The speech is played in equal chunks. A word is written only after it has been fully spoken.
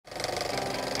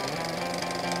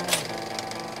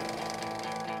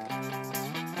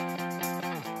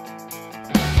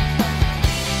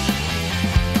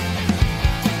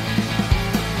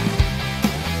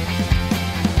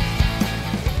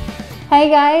Hey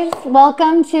guys,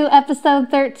 welcome to episode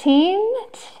 13.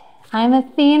 I'm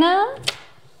Athena.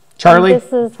 Charlie.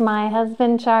 This is my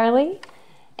husband, Charlie.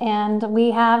 And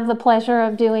we have the pleasure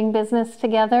of doing business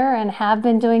together and have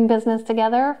been doing business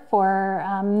together for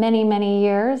many, many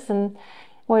years. And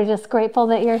we're just grateful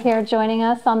that you're here joining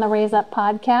us on the Raise Up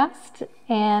podcast.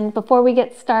 And before we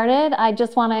get started, I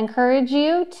just want to encourage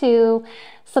you to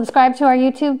subscribe to our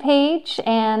YouTube page,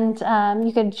 and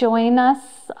you could join us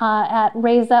at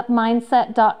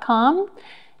raiseupmindset.com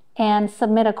and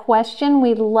submit a question.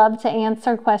 We'd love to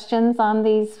answer questions on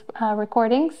these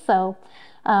recordings. So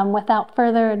without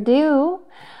further ado,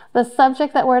 the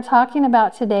subject that we're talking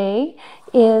about today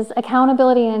is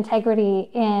accountability and integrity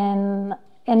in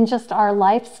just our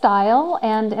lifestyle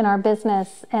and in our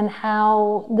business, and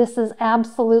how this is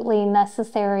absolutely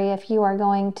necessary if you are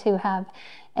going to have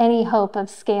any hope of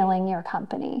scaling your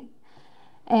company.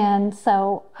 And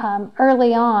so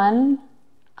early on,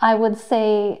 I would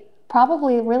say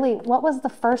probably really, what was the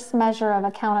first measure of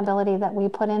accountability that we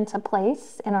put into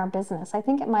place in our business? I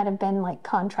think it might have been like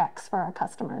contracts for our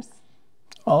customers.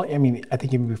 Well, I mean, I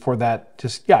think even before that,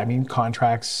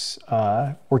 contracts,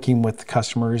 working with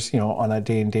customers, on a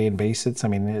day-in basis. I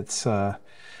mean, it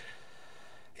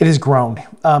has grown.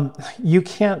 You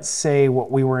can't say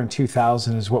what we were in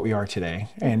 2000 is what we are today.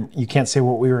 And you can't say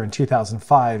what we were in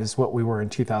 2005 is what we were in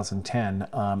 2010.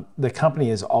 The company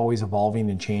is always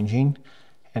evolving and changing.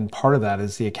 And part of that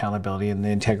is the accountability and the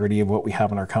integrity of what we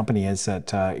have in our company as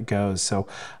that it goes. So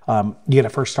you got to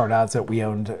first start out that we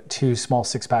owned 2 small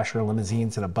 6-passenger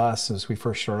limousines and a bus as we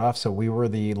first started off. So we were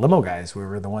the limo guys. We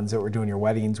were the ones that were doing your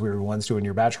weddings. We were the ones doing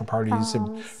your bachelor parties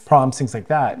and proms, things like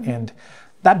that. Mm-hmm. And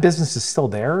that business is still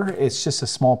there. It's just a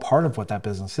small part of what that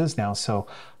business is now. So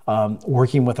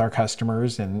working with our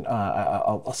customers, and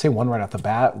I'll say one right off the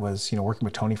bat was, working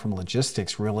with Tony from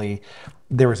logistics. Really,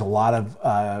 there was a lot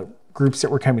of groups that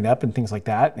were coming up and things like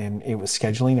that, and it was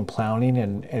scheduling and planning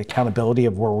and accountability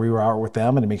of where we were at with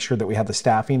them, and to make sure that we had the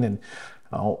staffing. And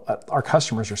our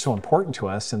customers are so important to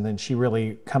us. And then she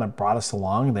really kind of brought us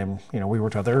along. And then we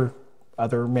worked with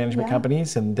other management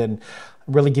companies, and then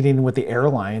really getting in with the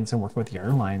airlines and working with the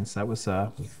airlines. That was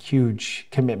a huge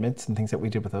commitments and things that we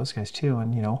did with those guys too.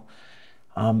 And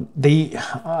the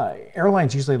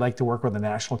airlines usually like to work with a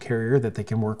national carrier that they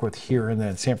can work with here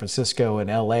in San Francisco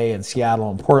and LA and Seattle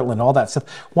and Portland, all that stuff.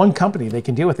 One company, they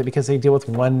can deal with it because they deal with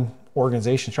one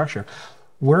organization structure.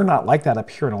 We're not like that up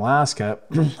here in Alaska.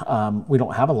 We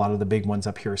don't have a lot of the big ones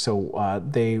up here. So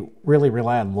they really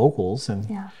rely on locals, and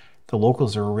the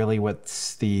locals are really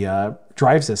what's the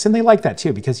drives us. And they like that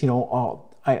too, because,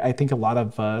 I think a lot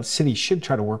of cities should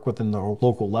try to work within the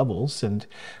local levels and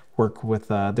work with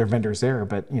their vendors there.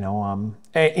 But,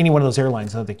 any one of those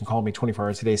airlines, they can call me 24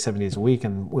 hours a day, 7 days a week,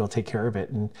 and we'll take care of it.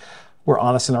 And we're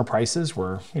honest in our prices.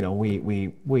 We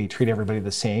treat everybody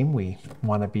the same. We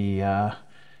want to be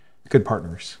good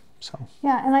partners. So.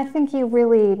 Yeah, and I think you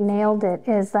really nailed it,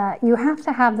 is that you have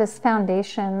to have this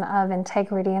foundation of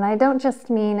integrity. And I don't just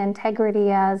mean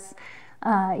integrity as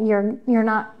you're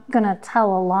not going to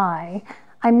tell a lie.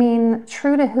 I mean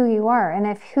true to who you are. And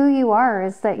if who you are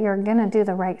is that you're going to do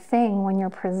the right thing when you're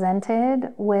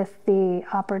presented with the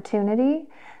opportunity,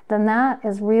 then that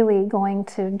is really going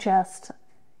to just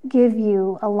give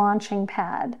you a launching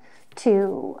pad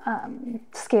to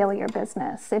scale your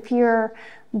business. If you're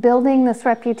building this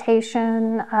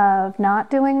reputation of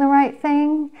not doing the right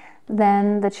thing,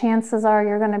 then the chances are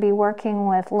you're going to be working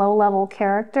with low-level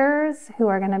characters who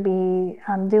are going to be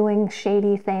doing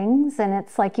shady things. And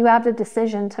it's like you have a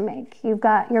decision to make.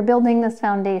 You're building this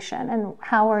foundation, and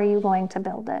how are you going to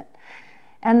build it?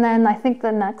 And then I think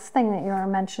the next thing that you were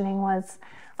mentioning was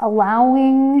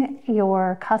allowing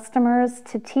your customers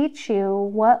to teach you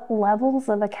what levels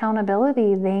of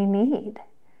accountability they need.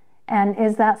 And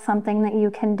is that something that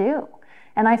you can do?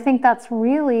 And I think that's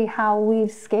really how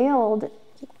we've scaled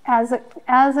as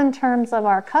in terms of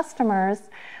our customers.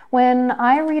 When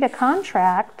I read a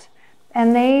contract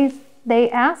and they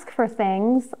ask for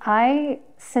things, I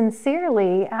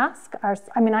sincerely ask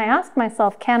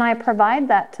myself, can I provide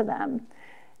that to them?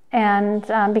 And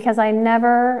because I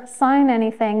never sign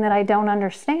anything that I don't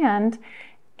understand,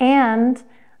 and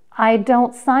I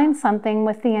don't sign something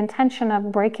with the intention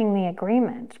of breaking the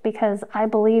agreement, because I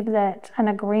believe that an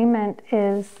agreement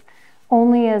is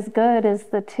only as good as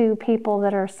the 2 people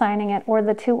that are signing it, or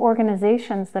the 2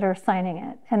 organizations that are signing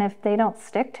it. And if they don't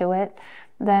stick to it,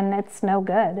 then it's no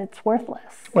good. It's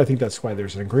worthless. Well, I think that's why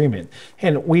there's an agreement.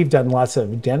 And we've done lots of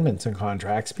addendums in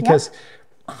contracts, because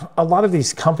a lot of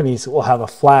these companies will have a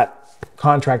flat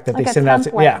contract that they send out to,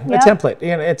 a template.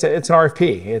 And it's an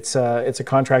RFP. It's a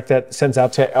contract that sends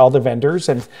out to all the vendors.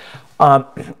 And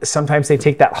Sometimes they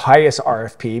take that highest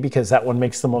RFP because that one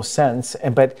makes the most sense.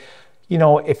 But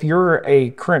if you're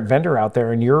a current vendor out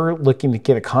there and you're looking to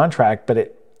get a contract, but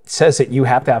it says that you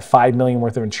have to have $5 million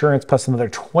worth of insurance plus another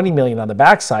 $20 million on the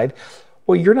backside,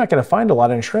 well, you're not going to find a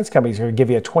lot of insurance companies who are going to give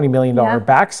you a $20 million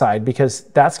backside, because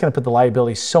that's going to put the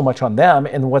liability so much on them.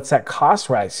 And what's that cost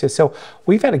rise? So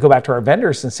we've had to go back to our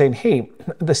vendors and saying, hey,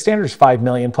 the standard is $5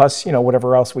 million plus,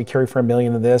 whatever else we carry for $1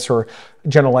 million of this or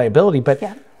general liability. But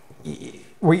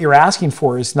what you're asking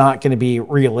for is not going to be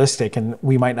realistic, and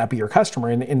we might not be your customer.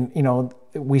 And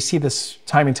we see this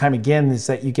time and time again, is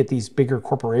that you get these bigger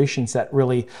corporations that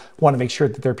really want to make sure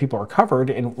that their people are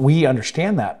covered. And we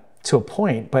understand that to a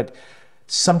point, but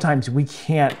sometimes we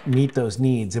can't meet those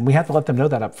needs, and we have to let them know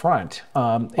that up front.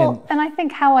 And I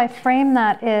think how I frame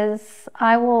that is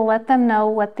I will let them know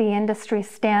what the industry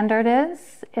standard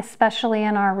is, especially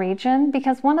in our region,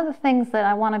 because one of the things that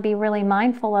I want to be really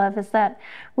mindful of is that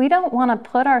we don't want to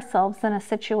put ourselves in a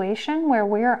situation where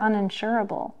we're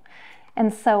uninsurable.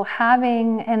 And so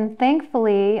and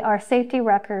thankfully our safety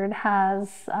record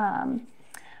has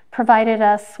provided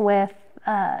us with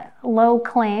low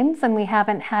claims, and we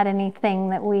haven't had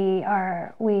anything that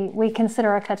we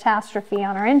consider a catastrophe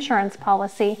on our insurance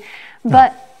policy.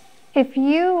 But if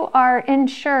you are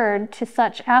insured to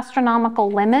such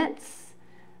astronomical limits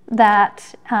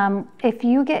that if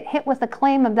you get hit with a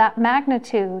claim of that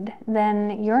magnitude,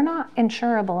 then you're not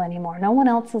insurable anymore. No one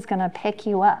else is going to pick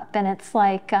you up. And it's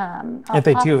like if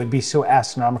they do, it'd be so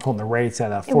astronomical in the rates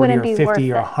at a 40 or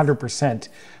 50 or 100%.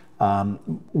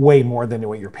 Way more than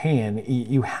what you're paying.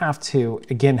 You have to,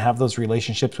 again, have those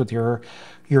relationships with your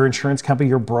insurance company,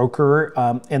 your broker,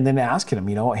 and then asking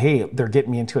them, hey, they're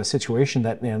getting me into a situation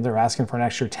that they're asking for an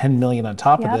extra $10 million on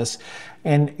top of this,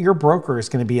 and your broker is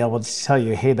going to be able to tell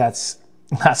you, hey, that's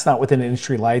not within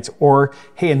industry lights, or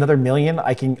hey, another $1 million,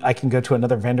 I can go to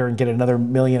another vendor and get another $1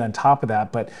 million on top of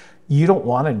that. But you don't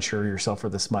want to insure yourself for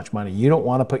this much money. You don't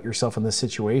want to put yourself in this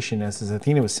situation, as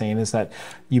Athena was saying, is that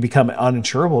you become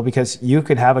uninsurable, because you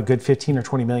could have a good $15 or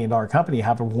 $20 million company,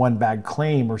 have one bad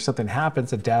claim or something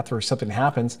happens, a death or something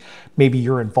happens, maybe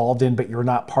you're involved in, but you're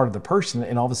not part of the person,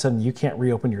 and all of a sudden you can't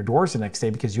reopen your doors the next day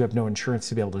because you have no insurance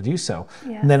to be able to do so.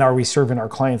 And then are we serving our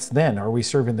clients then? Are we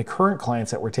serving the current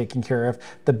clients that we're taking care of,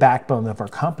 the backbone of our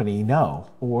company? No.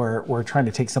 We're trying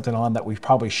to take something on that we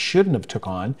probably shouldn't have took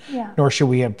on, nor should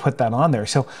we have put that on there.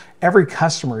 So every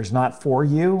customer is not for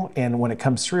you, and when it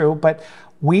comes through, but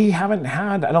we haven't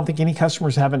had, I don't think any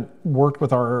customers haven't worked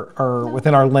with our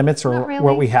within our limits or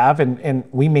what we have, and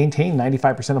we maintain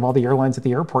 95% of all the airlines at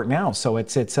the airport now. So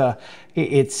it's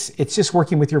just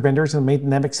working with your vendors and making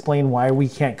them explain why we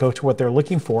can't go to what they're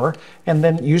looking for, and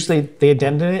then usually they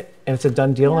addend it and it's a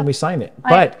done deal and we sign it.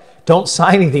 But don't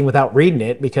sign anything without reading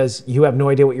it, because you have no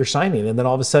idea what you're signing. And then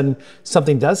all of a sudden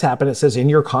something does happen. It says in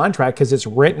your contract, because it's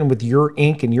written with your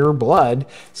ink and your blood,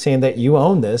 saying that you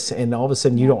own this, and all of a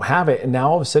sudden you don't have it. And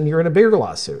now all of a sudden you're in a bigger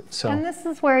lawsuit. So, and this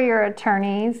is where your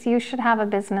attorneys, you should have a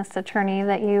business attorney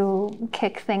that you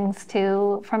kick things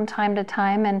to from time to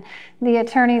time. And the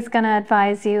attorney's going to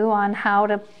advise you on how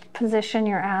to position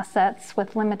your assets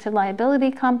with limited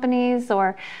liability companies,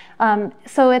 or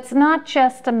so it's not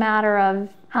just a matter of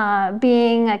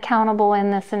being accountable in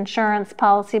this insurance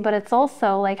policy, but it's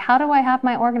also like, how do I have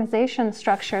my organization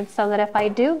structured so that if I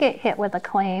do get hit with a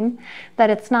claim, that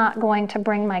it's not going to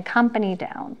bring my company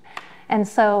down? And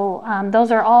so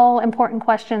those are all important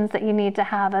questions that you need to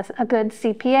have a good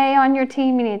CPA on your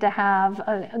team. You need to have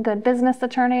a good business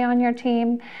attorney on your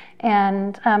team.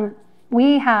 And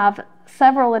we have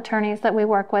several attorneys that we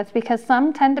work with, because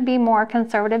some tend to be more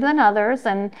conservative than others,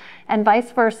 and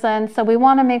vice versa. And so we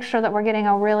want to make sure that we're getting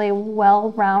a really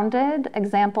well-rounded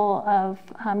example of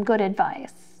good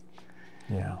advice.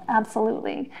 Yeah,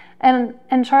 absolutely. And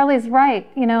Charlie's right.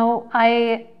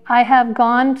 I have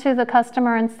gone to the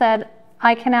customer and said,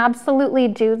 I can absolutely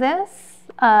do this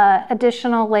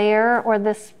additional layer or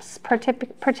this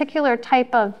particular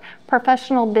type of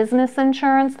professional business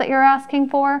insurance that you're asking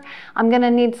for. I'm going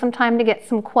to need some time to get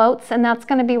some quotes, and that's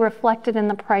going to be reflected in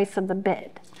the price of the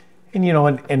bid. And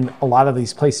in a lot of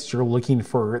these places, you're looking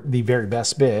for the very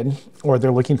best bid, or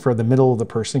they're looking for the middle of the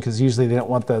person, because usually they don't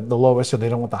want the lowest or they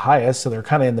don't want the highest, so they're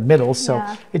kind of in the middle. So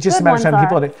it's just a matter of time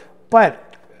people.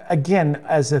 But again,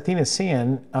 as Athena's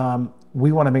saying,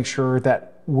 we want to make sure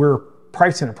that we're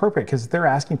priced and appropriate, because they're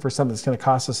asking for something that's going to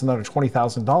cost us another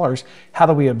 $20,000. How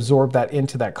do we absorb that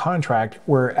into that contract,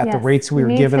 where at the rates we were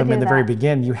giving them in the very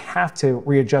beginning, you have to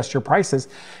readjust your prices.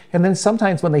 And then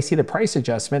sometimes when they see the price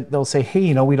adjustment, they'll say, hey,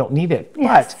 you know, we don't need it.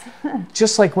 But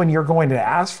just like when you're going to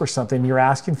ask for something, you're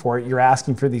asking for it, you're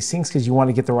asking for these things because you want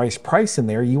to get the right price in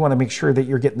there. You want to make sure that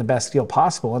you're getting the best deal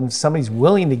possible. And if somebody's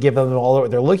willing to give them all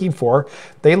that they're looking for,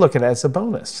 they look at it as a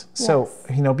bonus. So,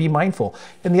 you know, be mindful.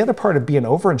 And the other part of being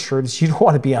overinsured is you don't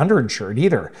want to be underinsured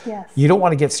either. You don't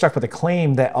want to get stuck with a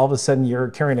claim that all of a sudden you're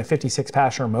carrying a 56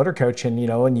 passenger motor coach and, you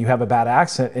know, and you have a bad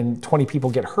accident and 20 people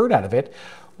get hurt out of it.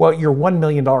 Well, your $1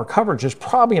 million coverage is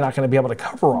probably not going to be able to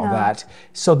cover all that.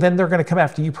 So then they're going to come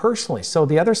after you personally. So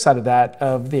the other side of that,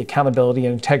 of the accountability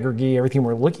and integrity, everything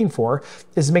we're looking for,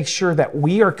 is make sure that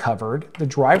we are covered, the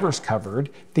driver's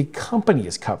covered, the company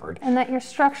is covered. And that you're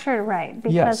structured right.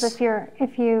 Because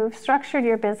if you've structured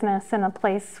your business in a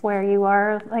place where you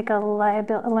are like a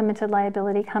limited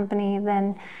liability company,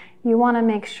 then you want to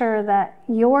make sure that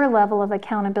your level of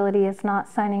accountability is not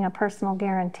signing a personal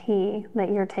guarantee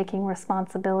that you're taking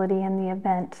responsibility in the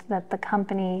event that the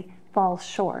company falls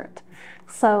short.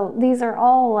 So these are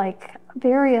all like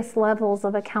various levels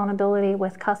of accountability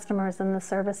with customers in the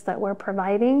service that we're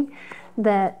providing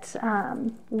that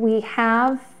we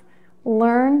have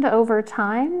learned over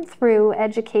time through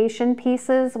education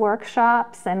pieces,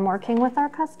 workshops, and working with our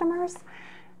customers.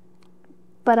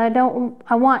 But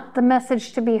I want the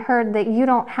message to be heard that you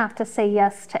don't have to say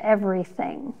yes to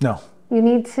everything. No. You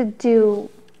need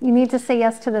to say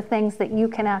yes to the things that you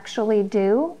can actually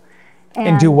do.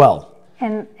 And do well.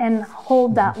 And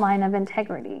hold that line of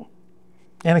integrity.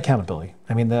 And accountability.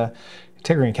 I mean, the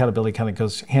integrity and accountability kind of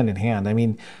goes hand in hand. I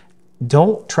mean,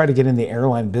 don't try to get in the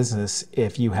airline business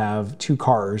if you have 2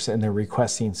 cars and they're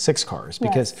requesting 6 cars,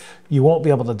 because you won't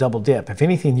be able to double dip. If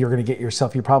anything, you're going to get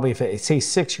yourself, you probably, if it say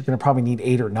 6, you're going to probably need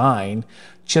 8 or 9,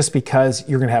 just because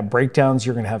you're going to have breakdowns,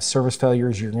 you're going to have service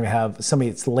failures, you're going to have somebody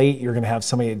that's late, you're going to have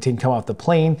somebody that didn't come off the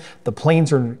plane. The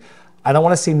planes are, I don't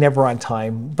want to say never on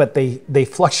time, but they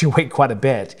fluctuate quite a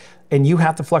bit, and you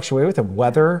have to fluctuate with them.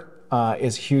 Weather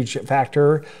is a huge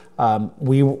factor.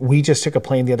 We just took a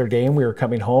plane the other day and we were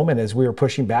coming home, and as we were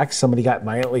pushing back, somebody got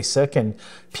violently sick and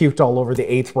puked all over the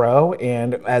 8th row.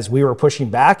 And as we were pushing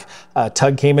back,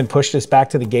 Tug came and pushed us back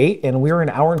to the gate, and we were an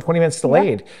hour and 20 minutes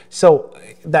delayed. So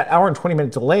that hour and 20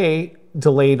 minute delay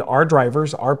delayed our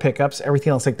drivers, our pickups,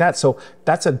 everything else like that. So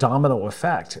that's a domino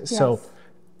effect. So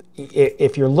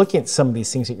if you're looking at some of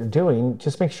these things that you're doing,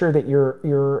 just make sure that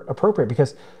you're appropriate,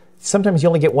 because sometimes you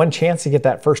only get one chance to get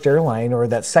that first airline or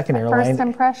that second airline. First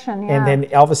impression, And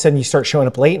then all of a sudden you start showing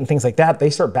up late and things like that. They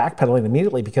start backpedaling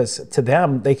immediately, because to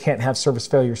them, they can't have service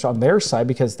failures on their side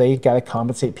because they've got to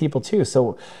compensate people too.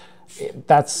 So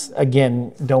that's,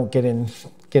 again, don't get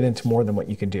into more than what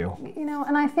you can do. You know,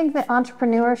 and I think that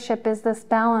entrepreneurship is this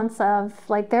balance of,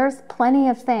 like, there's plenty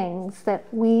of things that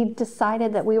we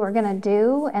decided that we were going to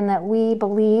do and that we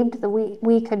believed that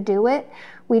we could do it.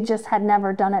 We just had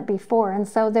never done it before. And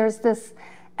so there's this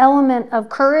element of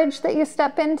courage that you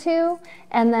step into,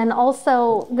 and then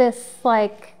also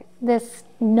this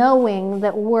knowing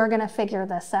that we're going to figure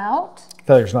this out.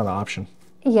 Failure's not an option.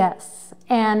 Yes.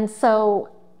 And so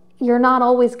you're not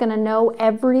always going to know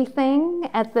everything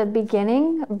at the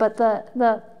beginning, but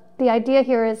the idea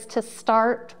here is to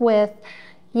start with,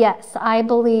 yes, I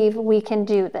believe we can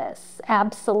do this,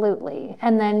 absolutely.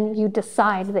 And then you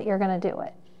decide that you're going to do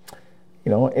it. You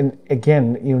know, and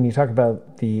again, when you talk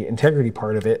about the integrity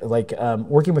part of it, like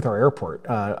working with our airport,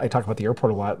 I talk about the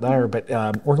airport a lot there, but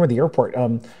working with the airport,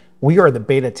 we are the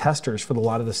beta testers for a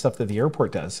lot of the stuff that the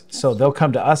airport does. So they'll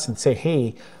come to us and say,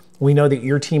 hey, we know that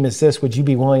your team is this. Would you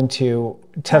be willing to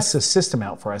test this system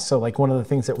out for us? So like one of the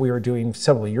things that we were doing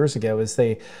several years ago is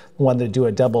they wanted to do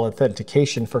a double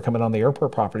authentication for coming on the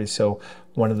airport property. So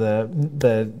one of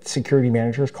the security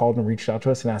managers called and reached out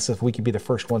to us and asked if we could be the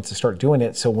first ones to start doing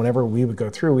it. So whenever we would go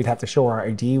through, we'd have to show our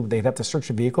ID. They'd have to search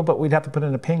the vehicle, but we'd have to put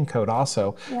in a PIN code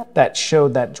also that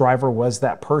showed that driver was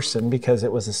that person, because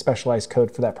it was a specialized code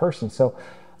for that person. So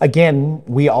again,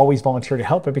 we always volunteer to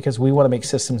help it because we want to make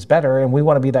systems better, and we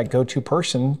want to be that go-to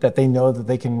person that they know that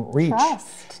they can reach.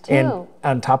 Trust, too. And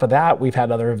on top of that, we've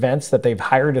had other events that they've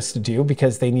hired us to do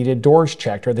because they needed doors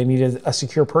checked or they needed a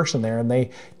secure person there, and they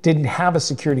didn't have a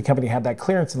security company have that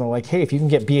clearance, and they're like, hey, if you can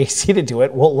get BAC to do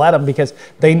it, we'll let them, because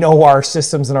they know our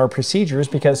systems and our procedures,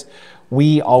 because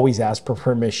we always ask for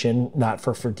permission, not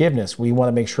for forgiveness. We want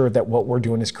to make sure that what we're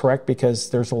doing is correct,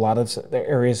 because there's a lot of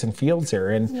areas and fields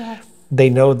there. And they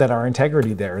know that our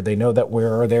integrity there. They know that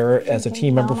we're there as a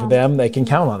team member for them. They can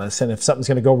count on us. And if something's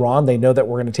going to go wrong, they know that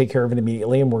we're going to take care of it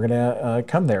immediately and we're going to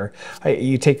come there.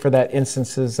 You take for that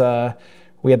instances,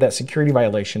 we had that security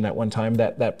violation at one time.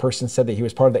 That person said that he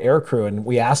was part of the air crew, and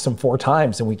we asked him 4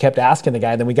 times, and we kept asking the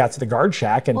guy. And then we got to the guard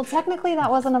shack, and well, technically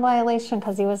that wasn't a violation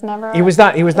because he was never. He was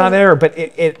not there, but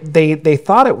they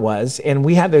thought it was, and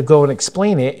we had to go and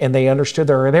explain it, and they understood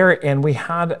they were there, and we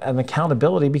had an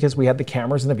accountability because we had the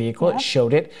cameras in the vehicle. Yep. It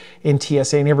showed it in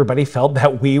TSA, and everybody felt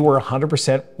that we were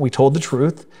 100%. We told the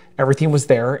truth. Everything was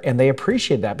there, and they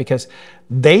appreciated that because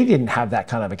they didn't have that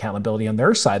kind of accountability on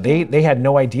their side. They had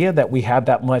no idea that we had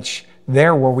that much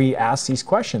there where we asked these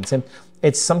questions. And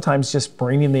it's sometimes just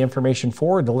bringing the information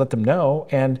forward to let them know.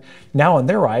 And now in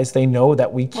their eyes, they know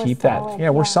that we keep that.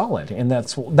 Yeah, we're solid. And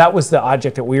that was the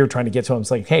object that we were trying to get to them. It's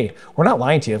like, hey, we're not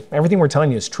lying to you. Everything we're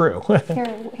telling you is true.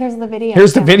 Here's the video.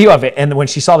 Here's the video of it. And when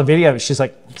she saw the video of it, she's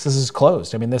like, this is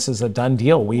closed. I mean, this is a done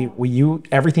deal.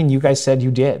 Everything you guys said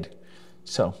you did.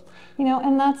 So.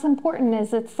 And that's important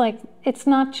it's like, it's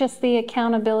not just the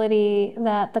accountability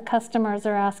that the customers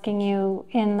are asking you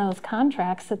in those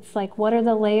contracts. It's like, what are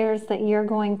the layers that you're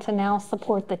going to now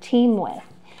support the team with?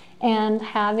 And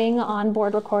having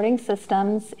onboard recording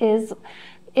systems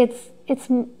it's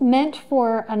meant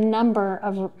for a number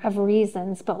of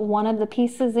reasons, but one of the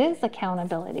pieces is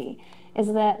accountability.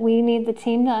 Is that we need the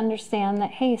team to understand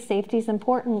that, hey, safety is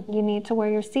important. You need to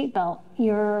wear your seatbelt.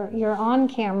 You're on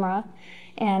camera.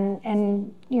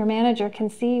 And your manager can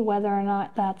see whether or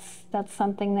not that's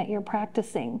something that you're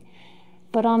practicing.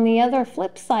 But on the other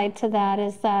flip side to that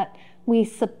is that we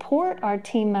support our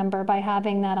team member by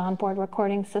having that onboard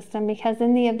recording system, because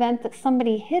in the event that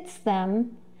somebody hits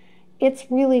them,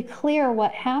 it's really clear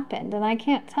what happened. And I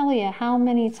can't tell you how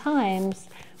many times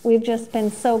we've just been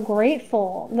so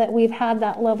grateful that we've had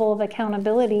that level of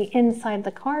accountability inside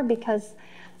the car because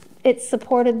it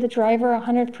supported the driver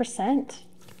 100%.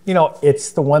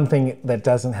 It's the one thing that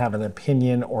doesn't have an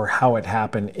opinion or how it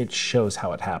happened. It shows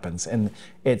how it happens, and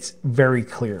it's very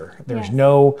clear. There's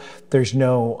no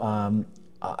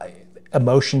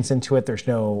emotions into it. There's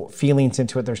no feelings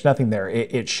into it. There's nothing there.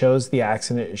 It shows the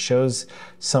accident. It shows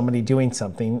somebody doing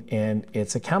something, and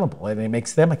it's accountable, and it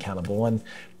makes them accountable. And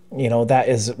that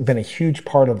has been a huge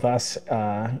part of us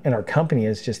in our company,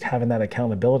 is just having that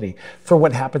accountability for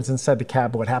what happens inside the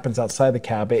cab, what happens outside the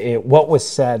cab, what was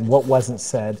said, what wasn't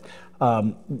said.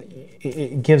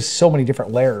 It gives so many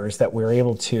different layers that we're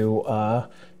able to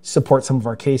support some of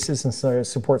our cases and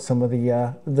support some of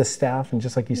the staff. And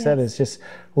just like you said, is just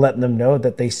letting them know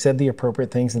that they said the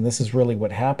appropriate things and this is really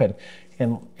what happened.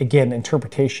 And again,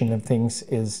 interpretation of things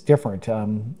is different.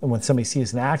 When somebody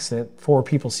sees an accident, 4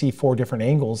 people see 4 different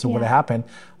angles of what happened.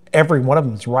 Every one of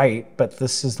them is right, but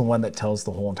this is the one that tells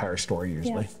the whole entire story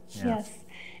usually. Yes.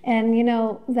 And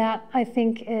that I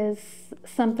think is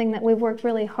something that we've worked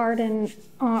really hard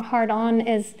on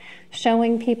is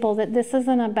showing people that this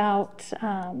isn't about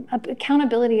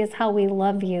accountability is how we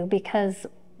love you, because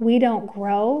we don't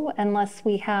grow unless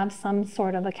we have some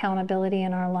sort of accountability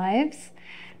in our lives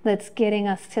that's getting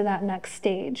us to that next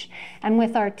stage. And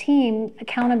with our team,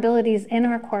 accountability is in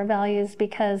our core values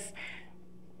because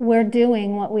we're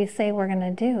doing what we say we're going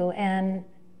to do. And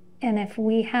if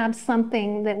we have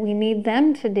something that we need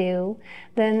them to do,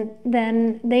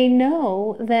 then they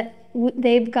know that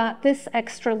they've got this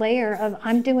extra layer of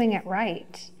I'm doing it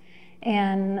right.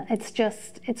 And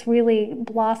it's really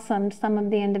blossomed some of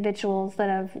the individuals that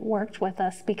have worked with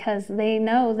us because they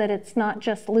know that it's not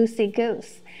just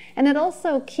loosey-goose. And it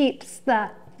also keeps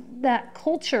that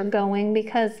culture going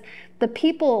because the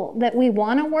people that we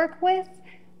want to work with,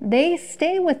 they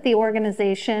stay with the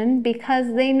organization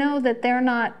because they know that they're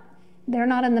not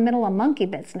in the middle of monkey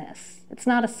business. It's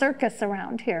not a circus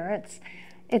around here.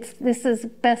 This is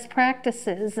best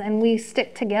practices, and we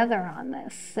stick together on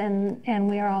this, and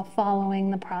we are all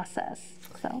following the process.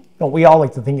 So we all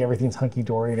like to think everything's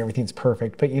hunky-dory and everything's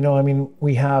perfect, but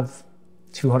we have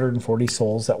 240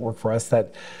 souls that work for us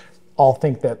that all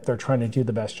think that they're trying to do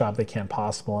the best job they can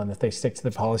possible, and if they stick to the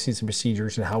policies and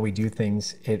procedures and how we do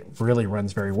things, it really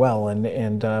runs very well.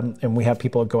 And we have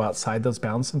people that go outside those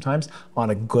bounds sometimes on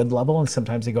a good level, and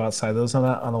sometimes they go outside those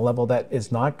on a level that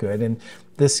is not good. And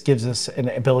this gives us an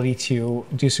ability to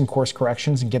do some course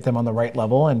corrections and get them on the right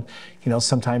level. And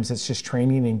sometimes it's just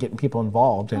training and getting people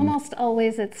involved. And almost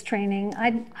always it's training.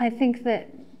 I think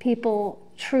that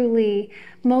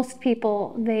most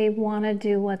people, they want to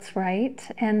do what's right,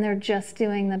 and they're just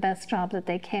doing the best job that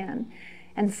they can.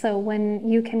 And so when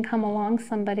you can come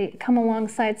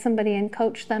alongside somebody and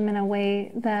coach them in a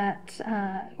way that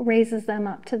raises them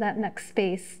up to that next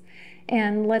space,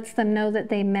 and lets them know that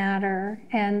they matter.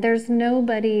 And there's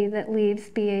nobody that leaves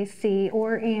BAC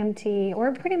or EMT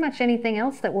or pretty much anything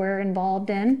else that we're involved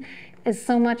in, as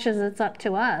so much as it's up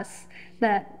to us,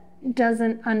 that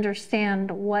doesn't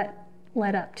understand what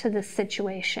led up to this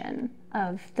situation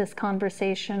of this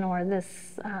conversation or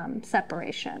this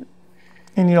separation.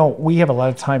 And you know, we have a lot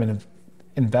of time and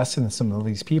invested in some of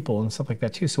these people and stuff like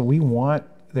that too. So we want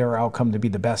their outcome to be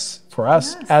the best for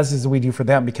us, Yes. as is we do for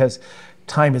them, because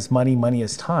time is money, money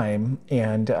is time.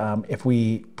 And if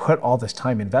we put all this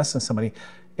time invested in somebody,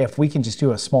 if we can just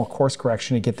do a small course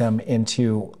correction to get them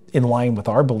in line with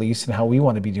our beliefs and how we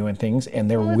want to be doing things, and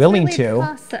they're willing It's to.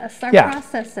 process, our Yeah.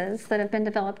 processes that have been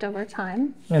developed over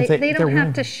time. And They they're don't have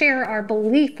willing. to share our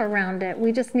belief around it.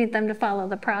 We just need them to follow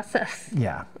the process.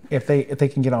 Yeah, if they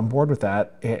can get on board with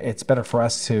that, it's better for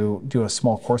us to do a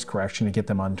small course correction to get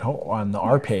them on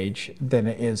our page than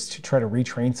it is to try to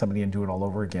retrain somebody and do it all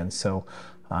over again. So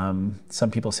some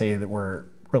people say that we're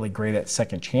really great at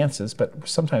second chances, but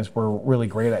sometimes we're really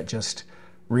great at just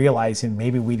realizing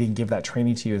maybe we didn't give that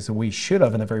training to you as we should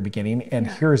have in the very beginning, and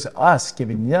here's us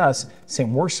giving us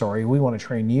saying we're sorry, we want to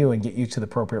train you and get you to the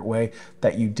appropriate way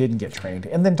that you didn't get trained,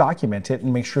 and then document it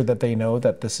and make sure that they know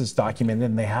that this is documented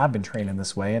and they have been trained in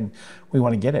this way, and we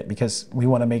want to get it because we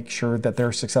want to make sure that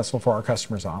they're successful for our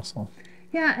customers also.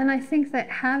 Yeah, and I think that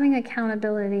having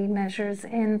accountability measures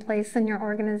in place in your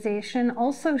organization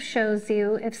also shows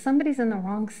you if somebody's in the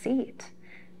wrong seat,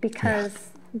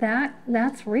 because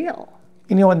that's real.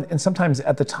 You know, and sometimes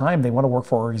at the time they want to work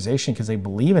for an organization because they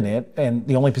believe in it, and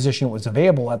the only position that was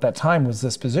available at that time was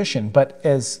this position. But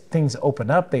as things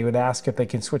open up, they would ask if they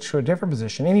can switch to a different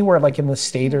position. Anywhere like in the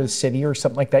state or the city or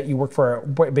something like that, you work for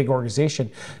a big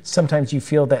organization, sometimes you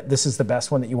feel that this is the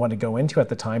best one that you want to go into at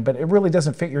the time, but it really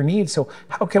doesn't fit your needs. So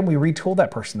how can we retool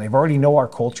that person? They've already know our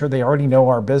culture, they already know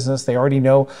our business, they already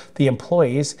know the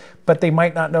employees, but they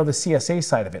might not know the CSA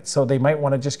side of it. So they might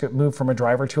want to just move from a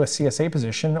driver to a CSA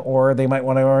position, or they might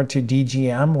want to go into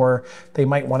DGM, or they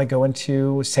might want to go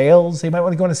into sales. They might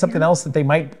want to go into something else that they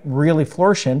might really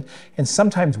flourish in. And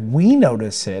sometimes we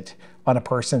notice it on a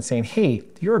person saying, hey,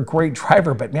 you're a great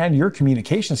driver, but man, your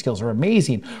communication skills are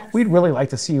amazing. Yes. We'd really like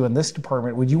to see you in this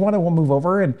department. Would you want to move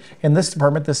over? And in this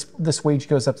department, this wage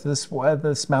goes up to this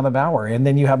amount of hour. And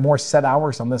then you have more set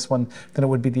hours on this one than it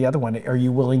would be the other one. Are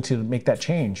you willing to make that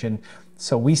change? And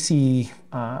so we see,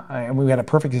 and we had a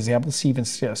perfect example. Steven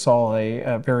saw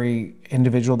a very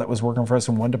individual that was working for us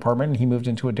in one department, and he moved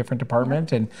into a different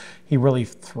department, and he really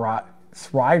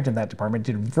thrived in that department,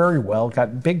 did very well,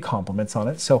 got big compliments on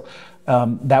it. So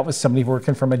that was somebody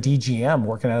working from a DGM,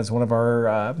 working as one of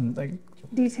our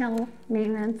Detail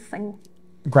maintenance and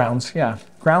grounds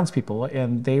people,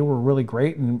 and they were really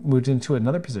great and moved into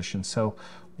another position. So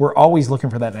we're always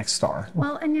looking for that next star.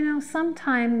 well, and you know,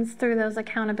 sometimes through those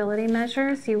accountability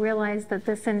measures, you realize that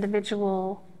this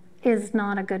individual is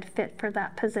not a good fit for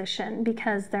that position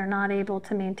because they're not able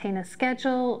to maintain a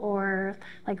schedule, or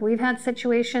like we've had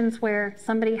situations where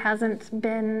somebody hasn't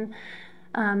been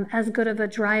as good of a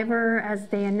driver as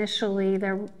they initially,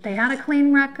 they had a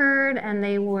clean record and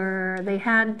they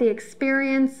had the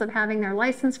experience of having their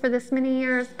license for this many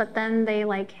years, but then they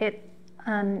like hit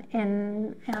an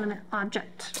inanimate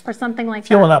object or something like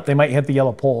Fueling that. up, they might hit the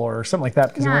yellow pole or something like that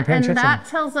because they Yeah, weren't paying and attention. that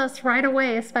tells us right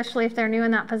away, especially if they're new in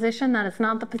that position, that it's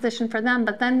not the position for them.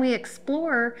 But then we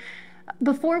explore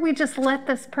before we just let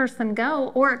this person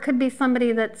go, or it could be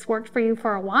somebody that's worked for you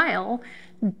for a while.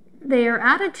 Their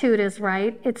attitude is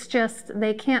right. It's just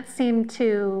they can't seem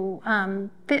to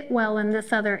fit well in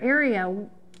this other area.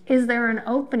 Is there an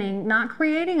opening, not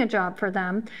creating a job for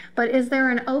them, but is there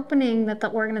an opening that the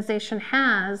organization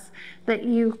has that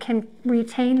you can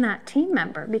retain that team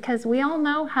member? Because we all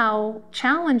know how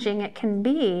challenging it can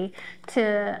be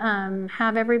to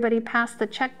have everybody pass the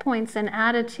checkpoints in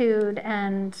attitude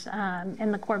and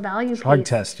in the core value Drug piece.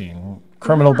 testing,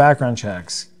 criminal background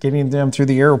checks, getting them through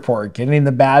the airport, getting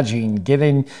the badging,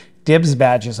 getting DIBS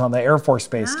badges on the Air Force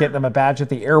Base, getting them a badge at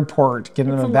the airport,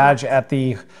 getting them a badge at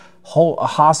the whole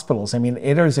hospitals. I mean,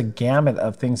 it is a gamut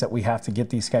of things that we have to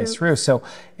get these guys through. So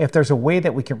if there's a way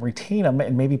that we can retain them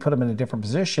and maybe put them in a different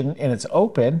position and it's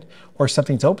open, or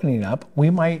something's opening up, we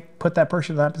might put that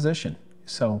person in that position.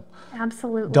 So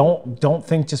Absolutely. don't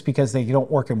think just because they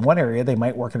don't work in one area, they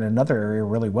might work in another area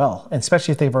really well. And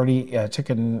especially if they've already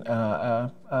taken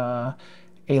a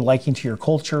liking to your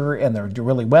culture and they're doing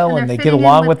really well and they get fitting in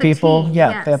along with with the people. team,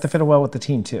 Yeah, yes. they have to fit well with the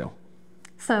team too.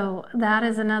 So that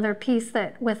is another piece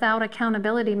that without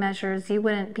accountability measures, you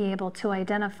wouldn't be able to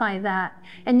identify that.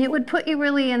 And it would put you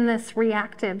really in this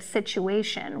reactive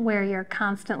situation where you're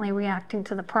constantly reacting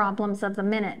to the problems of the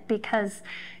minute because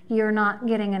you're not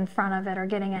getting in front of it or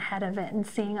getting ahead of it and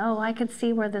seeing, oh, I could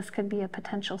see where this could be a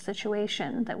potential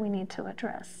situation that we need to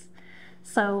address.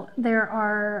 So there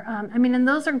are, I mean, and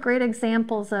those are great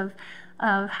examples of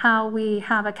how we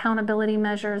have accountability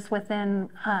measures within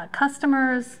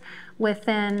customers,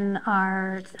 within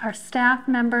our staff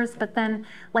members, but then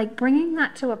like bringing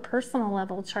that to a personal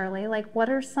level, Charlie, like what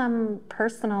are some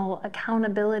personal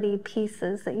accountability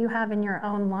pieces that you have in your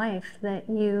own life that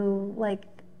you like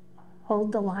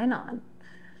hold the line on?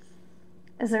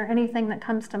 Is there anything that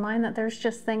comes to mind that there's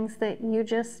just things that you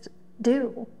just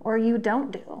do or you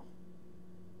don't do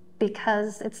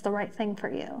because it's the right thing for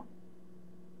you?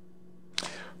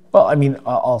 Well, I mean,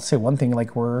 I'll say one thing,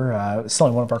 like we're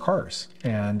selling one of our cars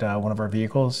and one of our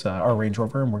vehicles, our Range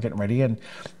Rover, and we're getting ready. And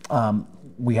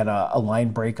we had a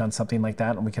line break on something like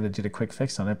that, and we kind of did a quick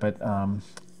fix on it. But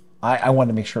I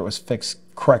wanted to make sure it was fixed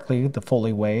correctly, the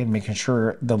Foley way, and making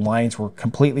sure the lines were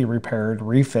completely repaired,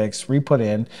 refixed, re-put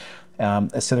in.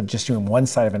 Instead of just doing one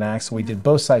side of an axle, we did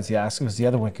both sides of the axle because the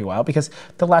other one could go out. Because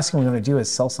the last thing we want to do is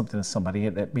sell something to somebody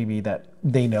that maybe that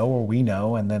they know or we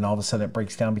know, and then all of a sudden it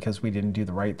breaks down because we didn't do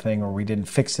the right thing or we didn't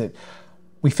fix it.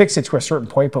 We fixed it to a certain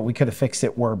point, but we could have fixed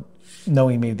it where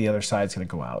knowing maybe the other side's going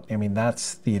to go out. I mean,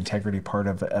 that's the integrity part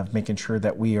of making sure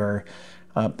that we are.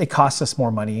 It costs us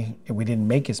more money, and we didn't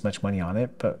make as much money on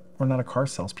it, but we're not a car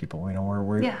salespeople. You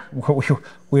know,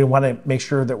 we want to make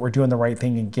sure that we're doing the right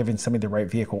thing and giving somebody the right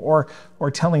vehicle,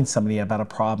 or telling somebody about a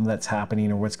problem that's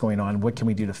happening or what's going on. What can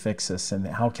we do to fix this, and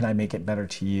how can I make it better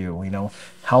to you? You know,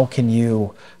 how can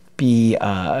you be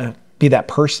that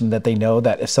person that they know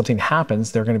that if something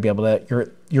happens, they're going to be able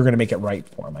to you're going to make it right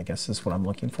for them. I guess is what I'm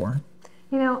looking for.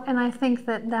 You know, and I think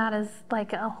that is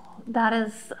like that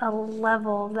is a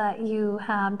level that you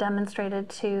have demonstrated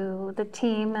to the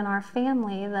team and our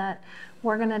family that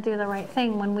we're going to do the right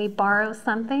thing. When we borrow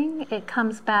something, it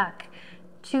comes back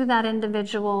to that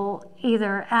individual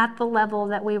either at the level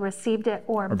that we received it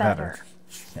or better.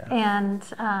 Yeah.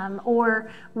 And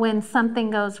or when something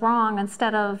goes wrong,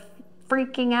 instead of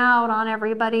freaking out on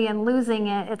everybody and losing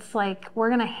it, it's like we're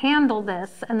going to handle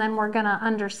this, and then we're going to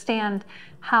understand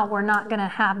how we're not going to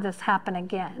have this happen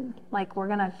again. Like we're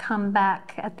going to come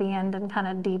back at the end and kind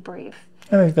of debrief.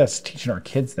 I think that's teaching our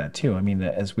kids that too. I mean,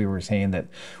 as we were saying that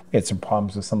we had some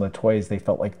problems with some of the toys, they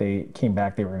felt like they came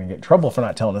back, they were going to get in trouble for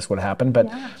not telling us what happened. But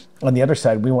yeah. On the other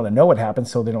side, we want to know what happened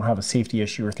so they don't have a safety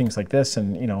issue or things like this.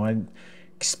 And, you know,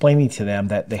 explaining to them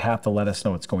that they have to let us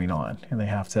know what's going on and they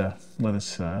have to let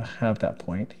us have that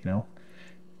point, you know.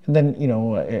 And then, you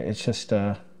know, it's just,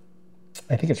 I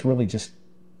think it's really just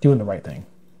doing the right thing.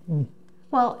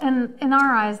 Well, in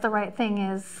our eyes, the right thing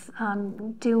is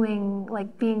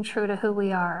being true to who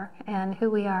we are, and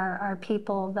who we are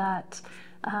people that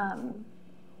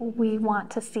we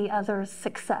want to see others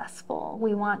successful.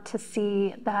 We want to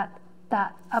see that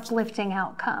uplifting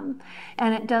outcome.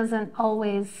 And it doesn't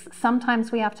always,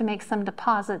 sometimes we have to make some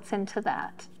deposits into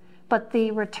that, but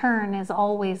the return is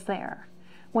always there.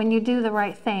 When you do the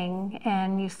right thing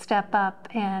and you step up,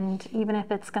 and even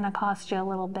if it's going to cost you a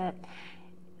little bit,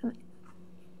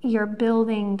 you're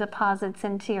building deposits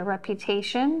into your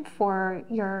reputation for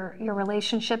your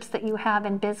relationships that you have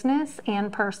in business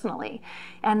and personally.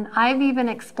 And I've even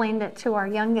explained it to our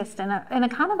youngest in a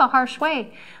kind of a harsh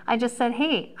way. I just said,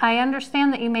 hey, I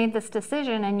understand that you made this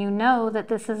decision and you know that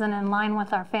this isn't in line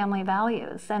with our family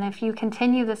values. And if you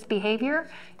continue this behavior,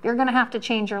 you're going to have to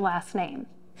change your last name.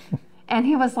 And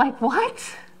he was like,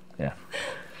 what? Yeah.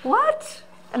 What?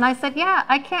 And I said, yeah,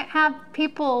 I can't have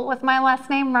people with my last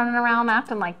name running around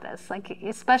acting like this, like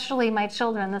especially my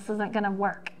children. This isn't going to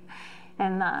work.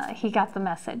 And he got the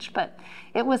message. But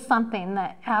it was something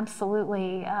that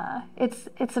absolutely,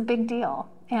 it's a big deal.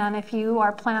 And if you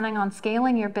are planning on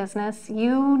scaling your business,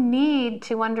 you need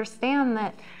to understand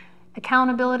that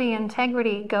accountability and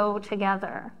integrity go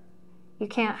together. You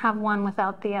can't have one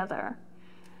without the other.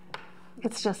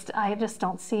 It's just, I just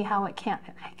don't see how it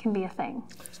can be a thing.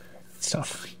 It's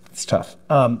tough. It's tough.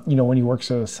 You know, when you work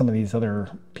with some of these other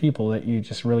people, that you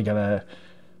just really got to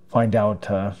find out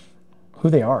who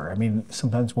they are. I mean,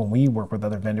 sometimes when we work with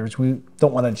other vendors, we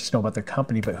don't want to just know about their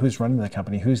company, but who's running the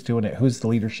company, who's doing it, who's the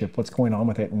leadership, what's going on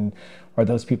with it, and are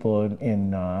those people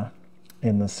in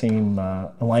the same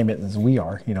alignment as we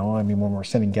are? You know, I mean, when we're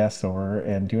sending guests over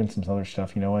and doing some other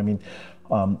stuff, you know, I mean,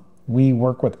 we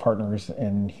work with partners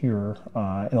in here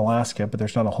in Alaska, but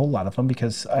there's not a whole lot of them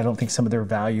because I don't think some of their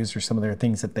values or some of their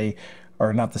things that they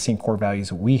are not the same core values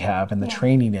that we have and the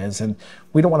training is, and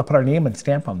we don't want to put our name and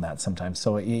stamp on that sometimes.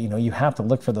 So you have to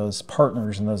look for those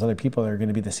partners and those other people that are going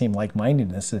to be the same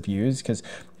like-mindedness of you, because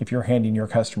if you're handing your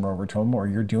customer over to them or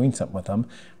you're doing something with them,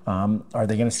 are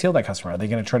they going to steal that customer? Are they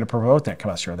going to try to promote that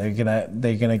customer? Are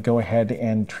they going to go ahead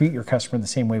and treat your customer the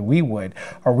same way we would?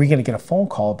 Are we going to get a phone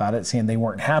call about it saying they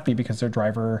weren't happy because their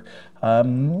driver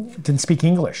didn't speak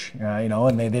English,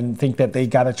 and they didn't think that they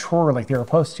got a chore like they were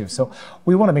supposed to? So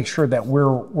we want to make sure that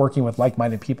we're working with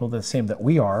like-minded people the same that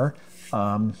we are.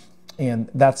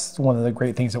 And that's one of the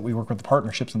great things that we work with the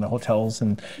partnerships and the hotels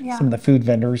and some of the food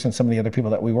vendors and some of the other people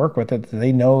that we work with, that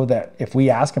they know that if we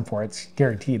ask them for it, it's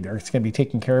guaranteed. It's going to be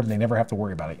taken care of and they never have to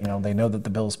worry about it. They know that the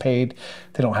bill's paid.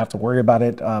 They don't have to worry about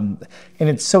it. And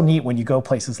it's so neat when you go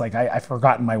places like I've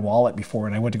forgotten my wallet before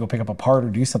and I went to go pick up a part or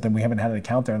do something. We haven't had an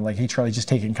account there, and like, hey, Charlie, just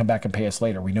take it and come back and pay us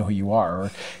later. We know who you are.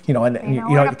 Or, and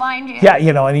where to find you. Yeah,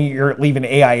 and you're leaving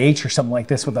AIH or something like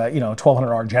this with a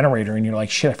 $1,200 generator, and you're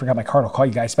like, shit, I forgot my card. I'll call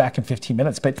you guys back in 15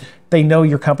 minutes. But they know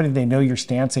your company, they know your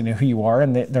stance, they know who you are,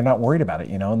 and they're not worried about it,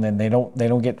 and then they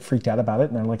don't get freaked out about it,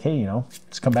 and they're like, hey,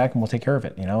 just come back and we'll take care of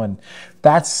it, and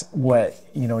that's what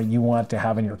you want to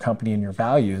have in your company and your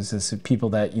values, is people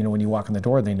that when you walk in the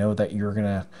door, they know that you're going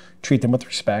to treat them with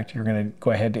respect, you're going to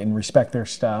go ahead and respect their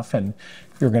stuff, and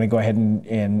you're going to go ahead and do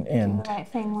the right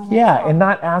thing when and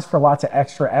not ask for lots of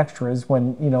extras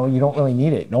when you don't really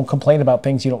need it. Don't complain about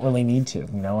things you don't really need to.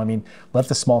 Let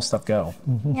the small stuff go.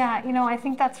 Mm-hmm. Yeah, I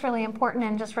think that's really important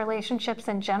in just relationships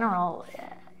in general,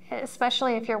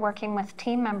 especially if you're working with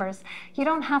team members. You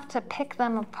don't have to pick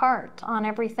them apart on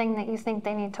everything that you think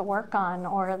they need to work on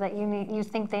or that you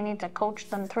think they need to coach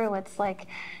them through. It's like,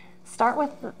 start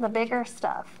with the bigger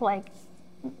stuff. Like,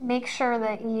 make sure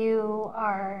that you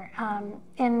are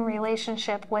in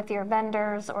relationship with your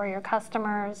vendors or your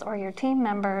customers or your team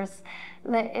members,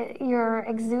 that you're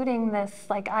exuding this,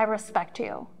 like, I respect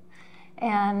you.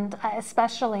 And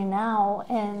especially now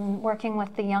in working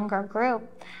with the younger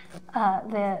group,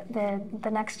 the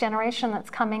next generation that's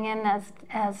coming in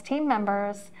as team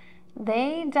members,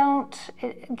 they don't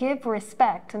give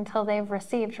respect until they've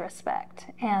received respect.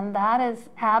 And that is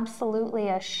absolutely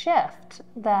a shift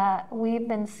that we've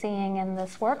been seeing in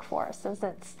this workforce, is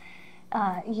it's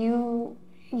you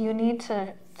need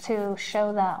to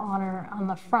show that honor on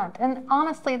the front. And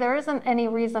honestly, there isn't any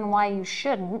reason why you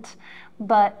shouldn't,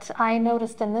 but I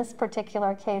noticed in this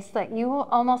particular case that you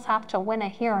almost have to win a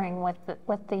hearing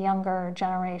with the younger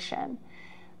generation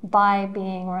by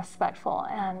being respectful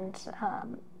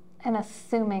and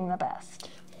assuming the best.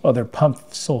 Well, they're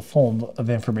pumped so full of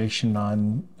information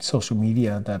on social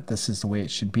media that this is the way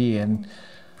it should be. And,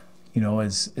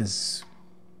 as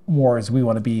more as we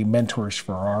want to be mentors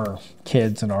for our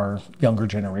kids and our younger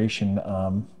generation,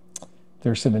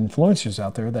 there's some influencers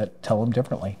out there that tell them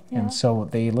differently. Yeah. And so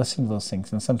they listen to those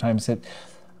things. And sometimes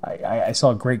I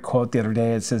saw a great quote the other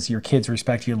day. It says, your kids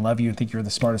respect you and love you and think you're the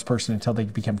smartest person until they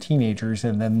become teenagers.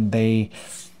 And then they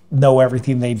know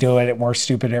everything, they do it more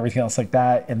stupid and everything else like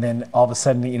that, and then all of a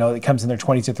sudden it comes in their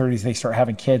 20s or 30s, they start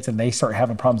having kids and they start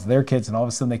having problems with their kids, and all of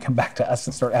a sudden they come back to us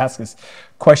and start asking us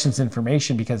questions,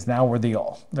 information, because now we're the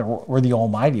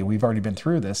almighty, we've already been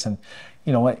through this, and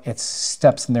it's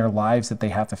steps in their lives that they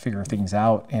have to figure things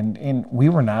out, and we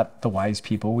were not the wise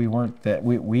people, we weren't that,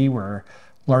 we were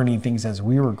learning things as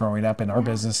we were growing up in our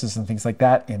businesses and things like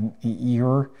that, and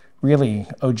you're really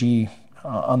OG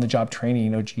on-the-job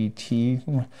training,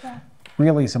 OGT,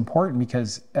 really is important,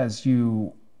 because as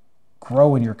you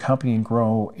grow in your company and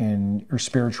grow in your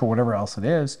spiritual, whatever else it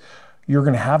is, you're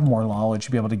going to have more knowledge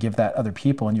to be able to give that other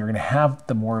people, and you're going to have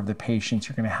more of the patience,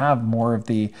 you're going to have more of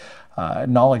the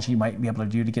knowledge you might be able to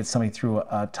do to get somebody through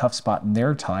a tough spot in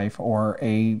their life or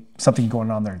something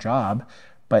going on in their job.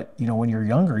 But when you're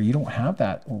younger, you don't have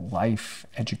that life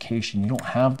education, you don't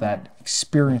have that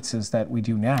experiences that we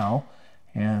do now.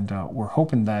 And we're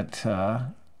hoping that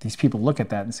these people look at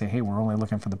that and say, hey, we're only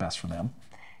looking for the best for them.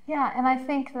 Yeah, and I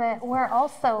think that we're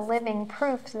also living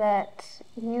proof that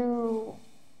you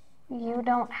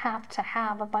don't have to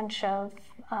have a bunch of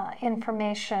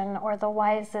information or the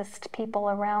wisest people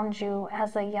around you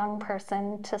as a young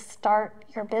person to start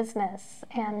your business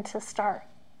and to start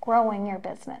growing your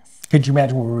business. Could you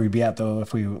imagine where we'd be at, though,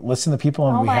 if we listened to people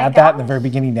and we had that in the very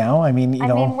beginning now? I mean,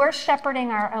 we're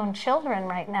shepherding our own children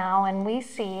right now, and we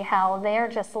see how they're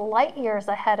just light years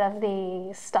ahead of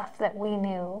the stuff that we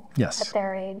knew at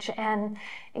their age. And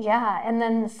and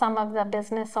then some of the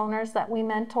business owners that we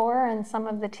mentor and some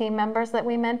of the team members that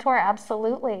we mentor,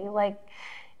 absolutely. Like,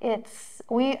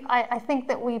 I think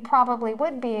that we probably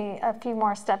would be a few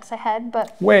more steps ahead,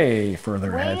 but way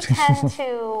further we ahead. tend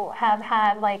to have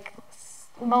had like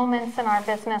moments in our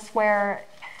business where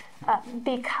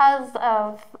because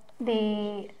of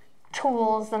the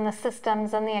tools and the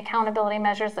systems and the accountability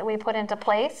measures that we put into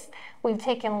place, we've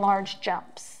taken large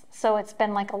jumps. So it's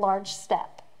been like a large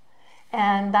step,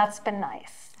 and that's been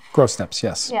nice. Growth steps,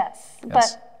 yes. Yes,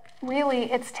 but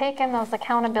really it's taken those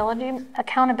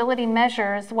accountability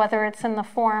measures, whether it's in the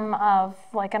form of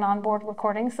like an onboard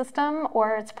recording system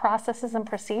or it's processes and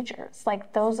procedures.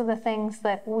 Like those are the things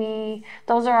that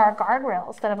those are our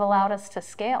guardrails that have allowed us to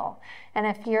scale. And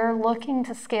if you're looking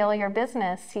to scale your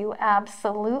business, you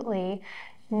absolutely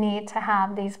need to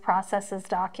have these processes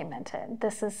documented.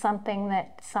 This is something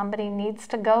that somebody needs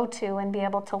to go to and be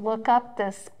able to look up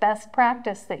this best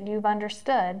practice that you've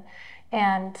understood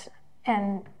and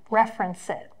reference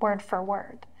it word for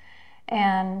word.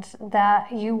 And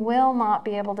that you will not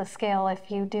be able to scale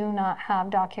if you do not have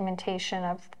documentation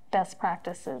of best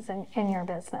practices in your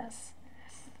business.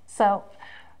 So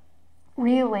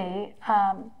really,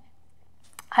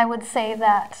 I would say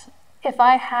that if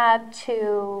I had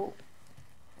to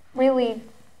really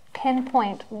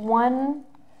pinpoint one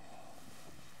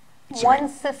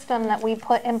system that we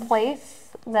put in place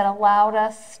that allowed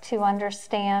us to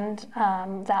understand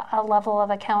a level of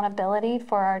accountability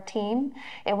for our team,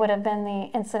 it would have been the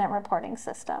incident reporting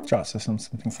system. JOT systems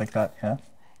and things like that, yeah.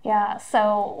 Yeah,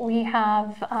 so we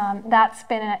have, that's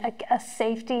been a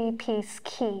safety piece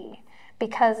key,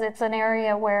 because it's an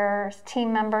area where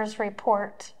team members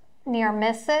report near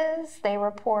misses, they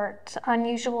report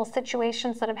unusual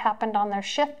situations that have happened on their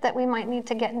shift that we might need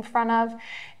to get in front of,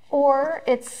 or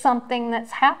it's something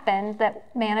that's happened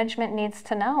that management needs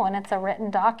to know, and it's a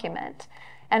written document.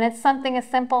 And it's something as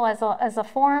simple as a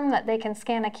form that they can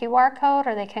scan a QR code,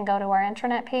 or they can go to our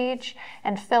intranet page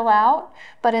and fill out,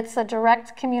 but it's a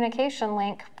direct communication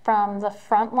link from the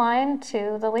front line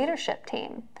to the leadership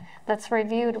team that's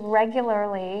reviewed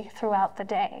regularly throughout the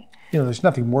day. You know, there's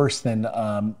nothing worse than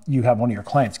you have one of your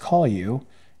clients call you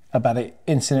about an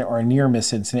incident or a near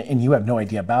miss incident, and you have no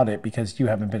idea about it because you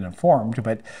haven't been informed.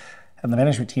 But on the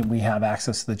management team, we have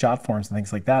access to the JOT forms and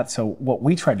things like that. So what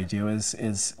we try to do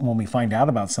is when we find out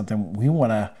about something, we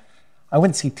want to, I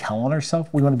wouldn't say tell on ourselves,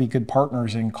 we want to be good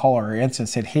partners and call our aunts and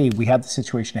said, hey, we had the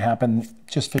situation happen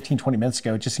just 15, 20 minutes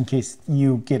ago, just in case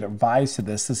you get advised to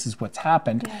this is what's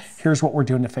happened. Yes. Here's what we're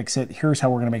doing to fix it. Here's how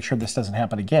we're going to make sure this doesn't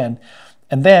happen again.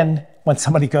 And then when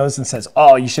somebody goes and says,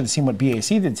 oh, you should have seen what BAC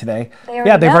did today.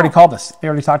 They've already called us. They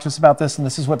already talked to us about this, and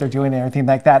this is what they're doing and everything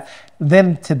like that.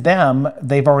 Then to them,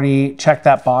 they've already checked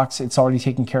that box. It's already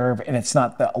taken care of, and it's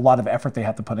not a lot of effort they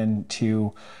have to put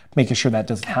into making sure that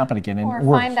doesn't happen again. And or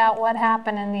find out what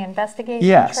happened in the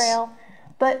investigation trail.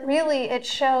 But really, it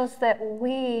shows that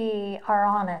we are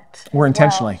on it. We're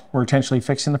intentionally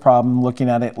fixing the problem, looking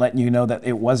at it, letting you know that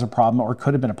it was a problem or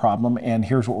could have been a problem, and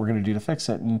here's what we're going to do to fix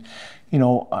it. And you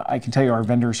know, I can tell you, our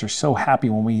vendors are so happy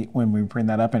when we bring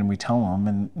that up and we tell them.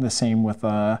 And the same with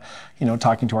you know,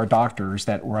 talking to our doctors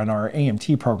that run our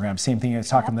AMT program. Same thing as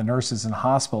talking to the nurses in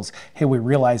hospitals. Hey, we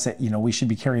realize that, you know, we should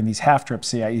be carrying these half drip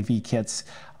CIV kits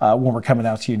when we're coming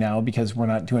out to you now, because we're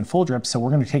not doing full drips. So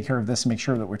we're going to take care of this and make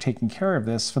sure that we're taking care of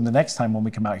this from the next time when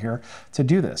we come out here to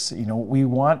do this. You know, we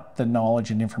want the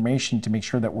knowledge and information to make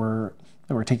sure that we're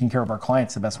taking care of our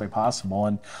clients the best way possible.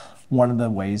 And one of the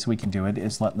ways we can do it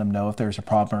is letting them know if there's a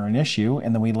problem or an issue,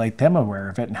 and then we make them aware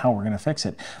of it and how we're going to fix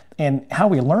it. And how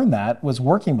we learned that was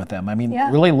working with them. I mean,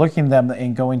 really looking at them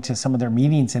and going to some of their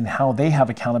meetings and how they have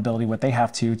accountability, what they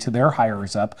have to their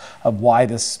hires up of why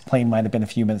this plane might have been a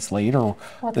few minutes late or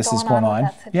this is going on.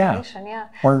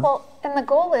 Well, and the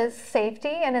goal is safety,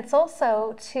 and it's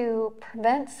also to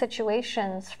prevent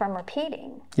situations from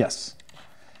repeating. Yes.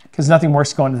 Because nothing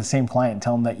worse going to the same client and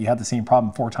telling them that you had the same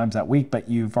problem 4 times that week, but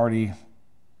you've already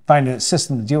found a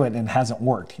system to do it and it hasn't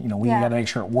worked. You know, we got to make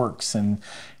sure it works and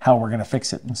how we're going to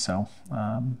fix it. And so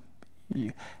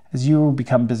as you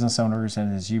become business owners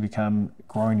and as you become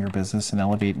growing your business and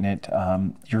elevating it,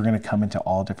 you're going to come into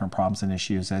all different problems and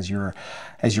issues as your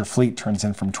fleet turns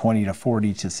in from 20 to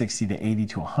 40 to 60 to 80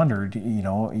 to 100. You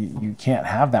know, you can't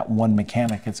have that one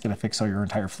mechanic that's going to fix all your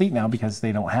entire fleet now because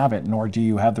they don't have it, nor do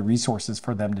you have the resources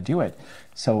for them to do it.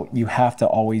 So you have to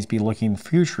always be looking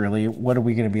futurely. What are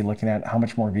we going to be looking at? How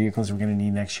much more vehicles are we going to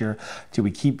need next year? Do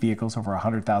we keep vehicles over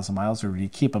 100,000 miles, or do we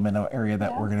keep them in an area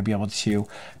that we're going to be able to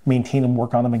maintain them,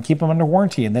 work on them, and keep them under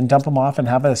warranty, and then dump them off and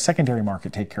have a secondary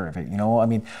market take care of it? You know, I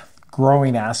mean,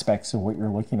 growing aspects of what you're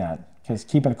looking at. Because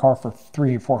keeping a car for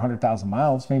 300,000 or 400,000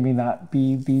 miles may not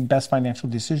be the best financial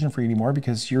decision for you anymore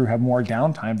because you have more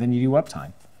downtime than you do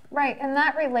uptime. Right, and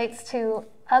that relates to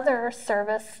other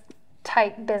service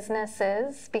type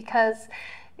businesses, because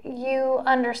you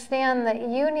understand that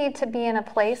you need to be in a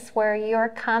place where you're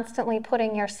constantly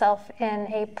putting yourself in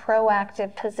a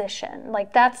proactive position.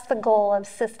 Like, that's the goal of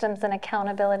systems and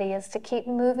accountability, is to keep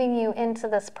moving you into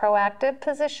this proactive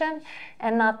position,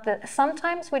 and not that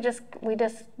sometimes we just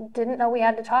didn't know we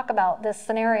had to talk about this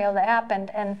scenario that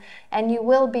happened, and you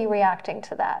will be reacting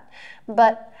to that.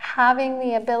 But having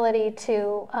the ability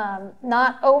to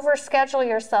not overschedule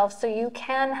yourself, so you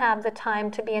can have the time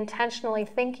to be intentionally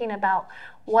thinking about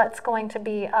what's going to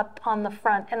be up on the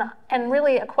front. And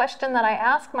really, a question that I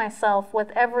ask myself with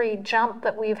every jump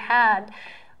that we've had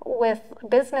with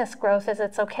business growth is,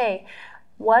 it's okay,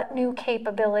 what new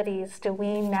capabilities do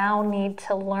we now need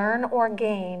to learn or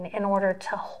gain in order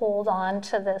to hold on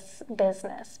to this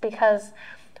business? Because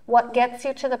what gets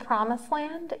you to the promised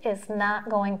land is not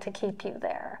going to keep you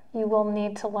there. You will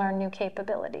need to learn new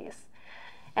capabilities.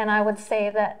 And I would say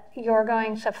that you're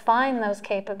going to find those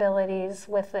capabilities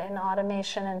within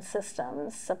automation and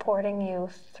systems supporting you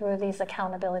through these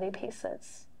accountability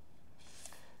pieces.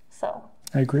 So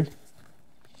I agree.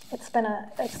 It's been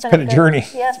a journey.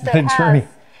 Yes, it's been a journey.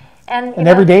 And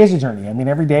every day is a journey. I mean,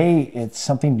 every day it's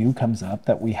something new comes up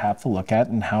that we have to look at,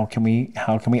 and how can we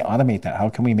automate that? How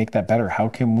can we make that better? How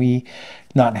can we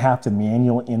not have to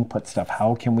manual input stuff?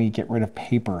 How can we get rid of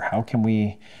paper? How can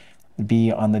we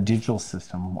be on the digital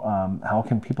system? How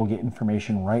can people get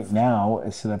information right now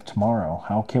instead of tomorrow?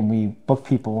 How can we book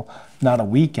people not a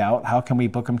week out? How can we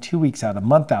book them 2 weeks out, a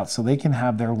month out, so they can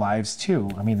have their lives too?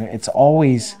 I mean, it's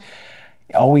always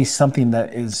something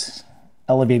that is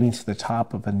elevating to the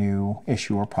top of a new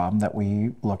issue or problem that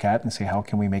we look at and say, how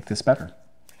can we make this better?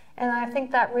 And I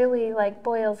think that really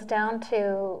boils down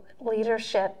to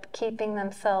leadership keeping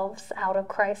themselves out of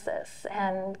crisis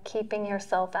and keeping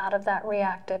yourself out of that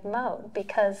reactive mode,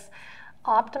 because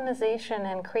optimization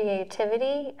and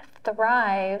creativity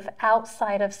thrive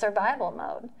outside of survival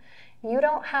mode. You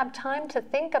don't have time to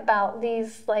think about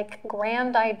these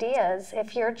grand ideas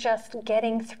if you're just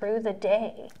getting through the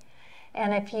day.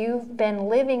 And if you've been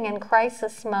living in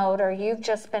crisis mode, or you've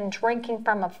just been drinking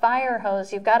from a fire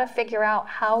hose, you've got to figure out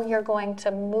how you're going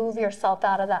to move yourself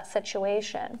out of that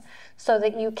situation so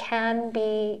that you can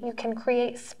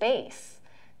create space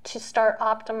to start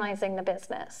optimizing the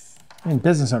business. And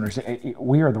business owners,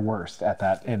 we are the worst at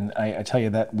that. And I tell you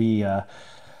that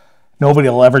nobody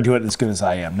will ever do it as good as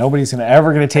I am. Nobody's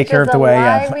ever going to take care of the way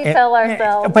I am. We tell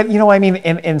ourselves. But I mean,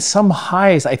 in some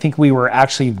highs, I think we were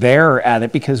actually there at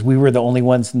it because we were the only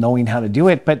ones knowing how to do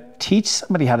it. But teach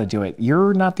somebody how to do it.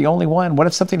 You're not the only one. What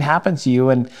if something happens to you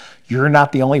and you're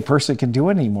not the only person that can do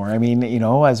it anymore? I mean,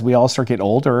 as we all start getting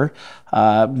older,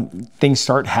 things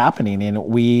start happening, and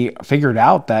we figured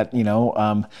out that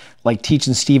like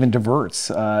teaching Stephen diverts.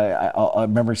 I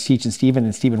remember teaching Stephen,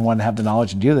 and Stephen wanted to have the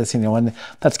knowledge to do this, and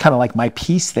that's kind of like my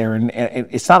piece there. And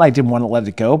it's not I didn't want to let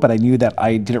it go, but I knew that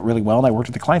I did it really well, and I worked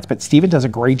with the clients. But Stephen does a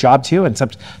great job too, and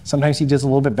sometimes he does a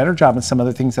little bit better job in some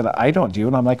other things that I don't do.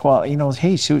 And I'm like, well,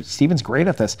 hey, shoot, Stephen's great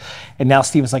at this. And now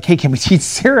Stephen's like, hey, can we teach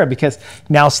Sarah? Because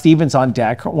now Stephen's on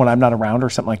deck when I'm not around or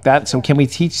something like that. So can we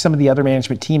teach some of the other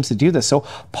management teams to do this? So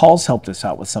Paul's helped us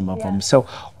out with some of them. So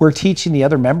we're teaching the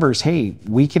other members, hey,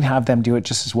 we can have them do it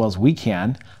just as well as we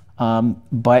can.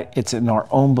 But it's in our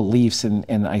own beliefs.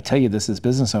 And I tell you this as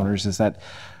business owners, is that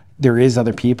there is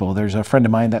other people. There's a friend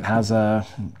of mine that has a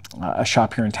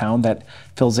shop here in town that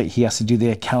feels that he has to do the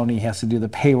accounting, he has to do the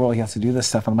payroll, he has to do this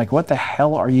stuff. And I'm like, what the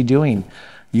hell are you doing?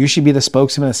 You should be the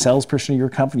spokesman, the salesperson of your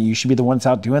company. You should be the ones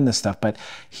out doing this stuff. But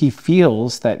he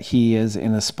feels that he is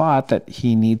in a spot that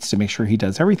he needs to make sure he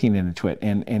does everything into it.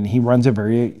 And he runs a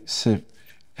very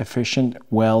efficient,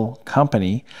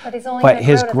 company. But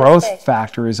his growth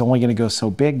factor is only going to go so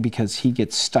big because he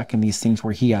gets stuck in these things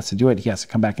where he has to do it. He has to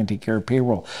come back and take care of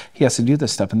payroll. He has to do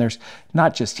this stuff. And there's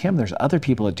not just him, there's other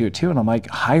people that do it too. And I'm like,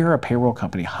 hire a payroll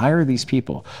company, hire these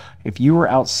people. If you were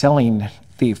out selling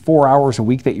the 4 hours a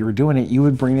week that you were doing it, you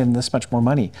would bring in this much more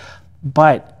money.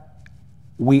 But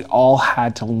we all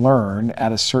had to learn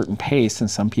at a certain pace, and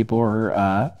some people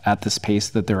are at this pace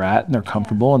that they're at, and they're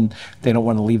comfortable, and they don't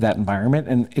want to leave that environment.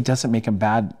 And it doesn't make them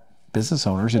bad business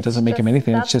owners. It doesn't make them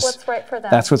anything. It's just what's right for them.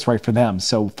 That's what's right for them.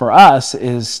 So for us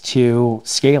is to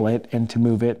scale it and to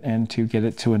move it and to get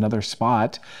it to another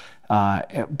spot.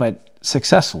 But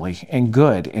successfully and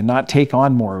good and not take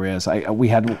on more risk. We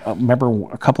had,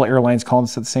 remember a couple of airlines calling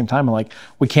us at the same time and like,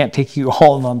 we can't take you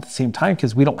all on at the same time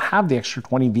because we don't have the extra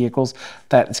 20 vehicles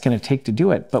that it's going to take to do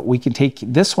it. But we can take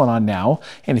this one on now.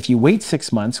 And if you wait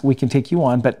 6 months, we can take you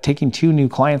on. But taking 2 new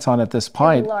clients on at this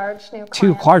point,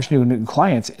 two large new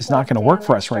clients is not going to work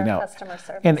for us right now.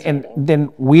 And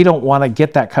then we don't want to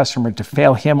get that customer to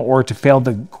fail him or to fail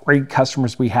the great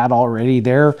customers we had already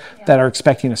there that are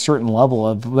expecting a certain level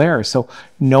of theirs. So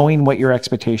knowing what your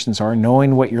expectations are,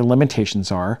 knowing what your limitations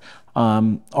are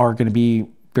going to be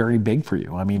very big for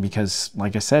you. I mean, because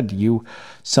like I said,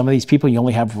 some of these people, you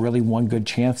only have really one good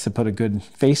chance to put a good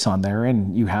face on there,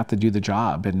 and you have to do the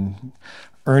job. And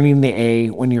earning the A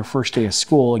when your first day of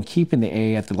school and keeping the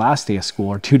A at the last day of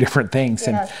school are 2 different things.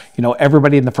 Yes. And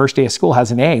everybody in the first day of school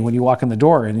has an A when you walk in the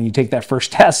door, and then you take that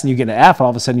first test and you get an F, and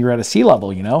all of a sudden you're at a C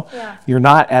level. You're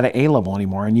not at an A level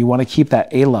anymore, and you want to keep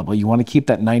that A level. You want to keep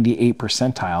that 98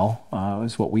 percentile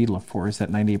is what we look for, is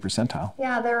that 98 percentile.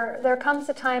 Yeah, there comes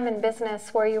a time in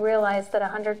business where you realize that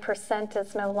 100%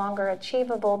 is no longer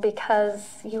achievable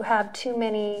because you have too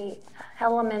many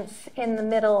elements in the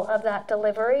middle of that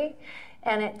delivery.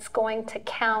 And it's going to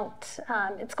count,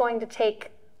 it's going to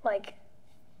take like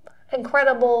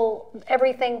incredible,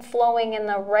 everything flowing in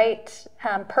the right,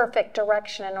 perfect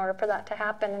direction in order for that to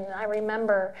happen. And I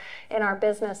remember in our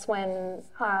business when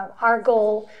our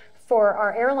goal for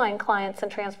our airline clients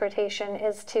and transportation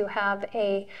is to have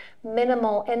a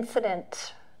minimal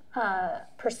incident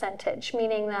percentage,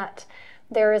 meaning that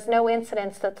there is no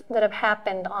incidents that have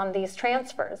happened on these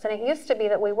transfers. And it used to be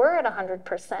that we were at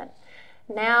 100%.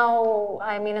 Now,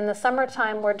 I mean, in the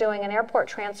summertime, we're doing an airport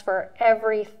transfer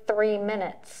every 3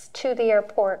 minutes to the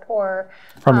airport or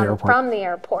from the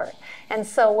airport. And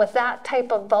so with that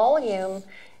type of volume,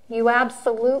 you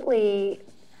absolutely,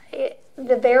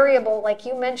 the variable, like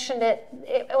you mentioned it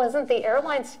wasn't the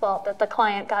airline's fault that the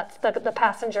client the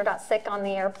passenger got sick on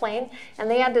the airplane, and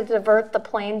they had to divert the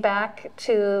plane back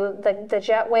to the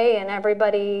jetway, and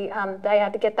everybody, they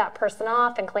had to get that person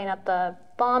off and clean up the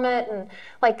vomit, and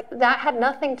like that had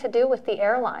nothing to do with the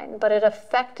airline, but it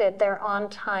affected their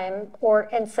on-time or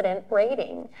incident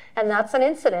rating, and that's an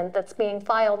incident that's being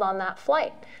filed on that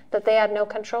flight that they had no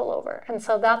control over. And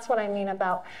so that's what I mean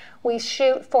about, we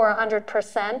shoot for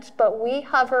 100%, but we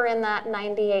hover in that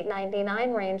 98,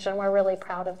 99 range, and we're really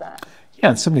proud of that. Yeah,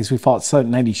 and some days we fall at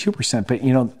 92%, but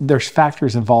there's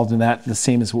factors involved in that, the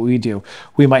same as what we do.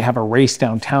 We might have a race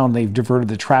downtown, they've diverted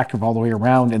the tractor all the way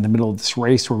around in the middle of this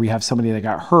race where we have somebody that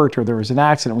got hurt or there was an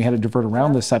accident, we had to divert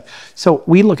around this stuff. So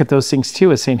we look at those things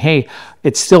too as saying, hey,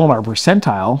 it's still in our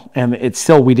percentile, and it's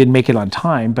still, we didn't make it on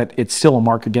time, but it's still a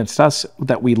mark against us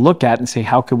that we look at and say,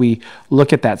 how could we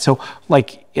look at that? So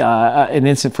like, an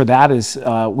instant for that is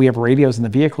we have radios in the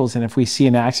vehicles, and if we see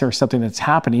an accident or something that's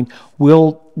happening,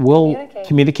 we'll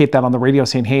communicate that on the radio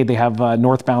saying, hey, they have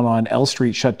northbound on L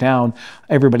Street shut down,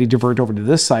 everybody divert over to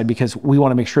this side, because we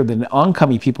want to make sure that the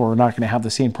oncoming people are not going to have the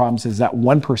same problems as that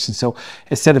one person. So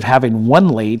instead of having 1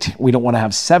 late, we don't want to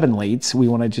have 7 lates. We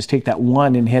want to just take that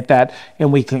 1 and hit that,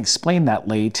 and we can explain that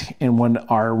late in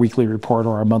our weekly report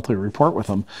or our monthly report with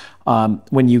them.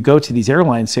 When you go to these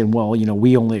airlines saying, well,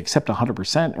 we only accept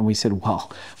 100%, and we said,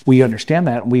 well, we understand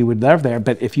that, and we would love there,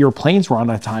 but if your planes were on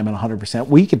a time at 100%,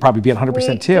 we could probably be at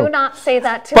 100% too. We do not say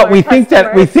that to but our we think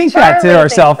customers. We think that to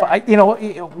ourselves.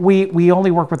 We only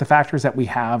work with the factors that we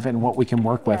have and what we can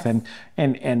work with. And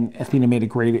Athena made a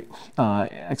great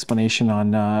explanation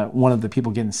on one of the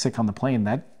people getting sick on the plane.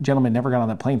 That gentleman never got on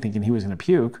that plane thinking he was going to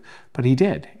puke, but he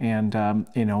did. And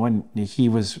and he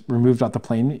was removed off the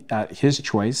plane at his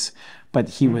choice, but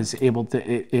he was able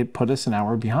to, it put us an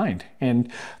hour behind.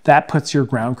 And that puts your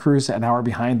ground crews an hour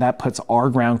behind. That puts our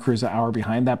ground crews an hour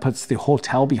behind. That puts the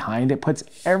hotel behind. It puts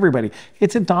everybody.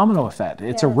 It's a domino effect.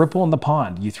 It's a ripple in the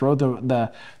pond. You throw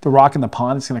the rock in the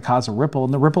pond, it's going to cause a ripple,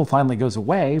 and the ripple finally goes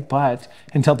away, but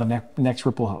until the next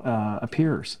ripple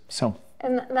appears. So.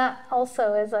 And that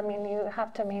also is, I mean, you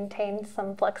have to maintain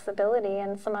some flexibility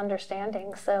and some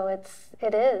understanding. So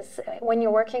it is, when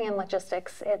you're working in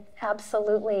logistics, it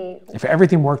absolutely... If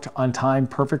everything worked on time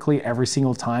perfectly every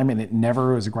single time, and it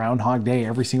never was a Groundhog Day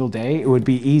every single day, it would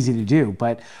be easy to do.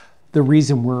 But the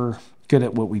reason we're good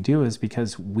at what we do is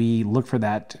because we look for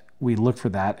that,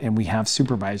 and we have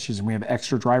supervisors and we have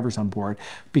extra drivers on board,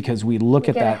 because we look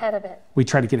at that. Get ahead of it. We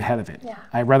try to get ahead of it. Yeah.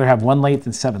 I'd rather have 1 late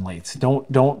than 7 lates.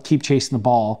 Don't keep chasing the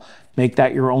ball. Make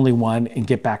that your only one and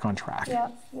get back on track. Yeah,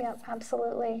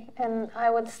 absolutely. And I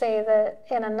would say that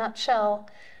in a nutshell,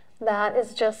 that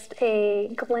is just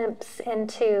a glimpse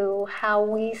into how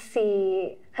we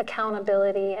see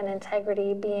accountability and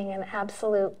integrity being an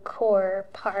absolute core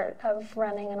part of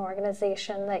running an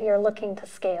organization that you're looking to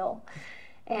scale.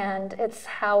 And it's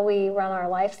how we run our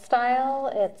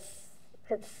lifestyle.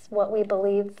 It's what we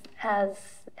believe as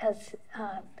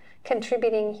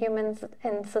contributing humans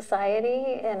in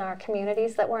society, in our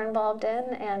communities that we're involved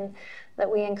in, and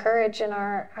that we encourage in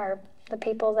the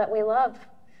people that we love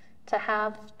to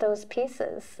have those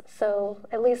pieces. So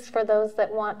at least for those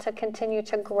that want to continue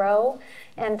to grow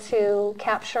and to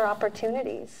capture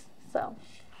opportunities. So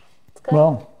it's good.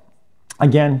 Well,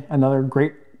 again, another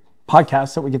great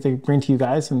podcast that we get to bring to you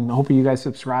guys, and hope you guys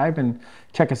subscribe and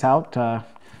check us out.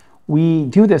 We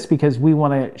do this because we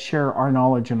want to share our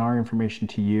knowledge and our information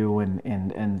to you,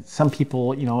 and some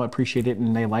people, you know, appreciate it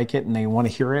and they like it and they want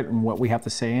to hear it and what we have to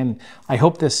say. And I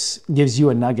hope this gives you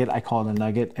a nugget. I call it a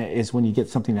nugget, is when you get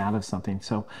something out of something.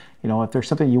 So, you know, if there's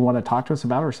something you want to talk to us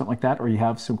about or something like that, or you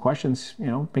have some questions, you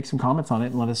know, make some comments on it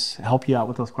and let us help you out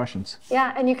with those questions.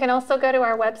 Yeah, and you can also go to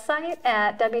our website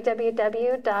at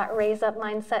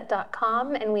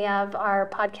www.raiseupmindset.com, and we have our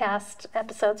podcast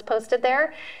episodes posted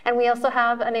there. And we also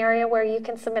have an area where you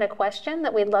can submit a question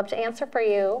that we'd love to answer for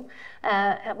you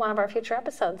at one of our future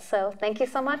episodes. So thank you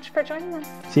so much for joining us.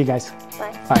 See you guys.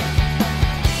 Bye. Bye.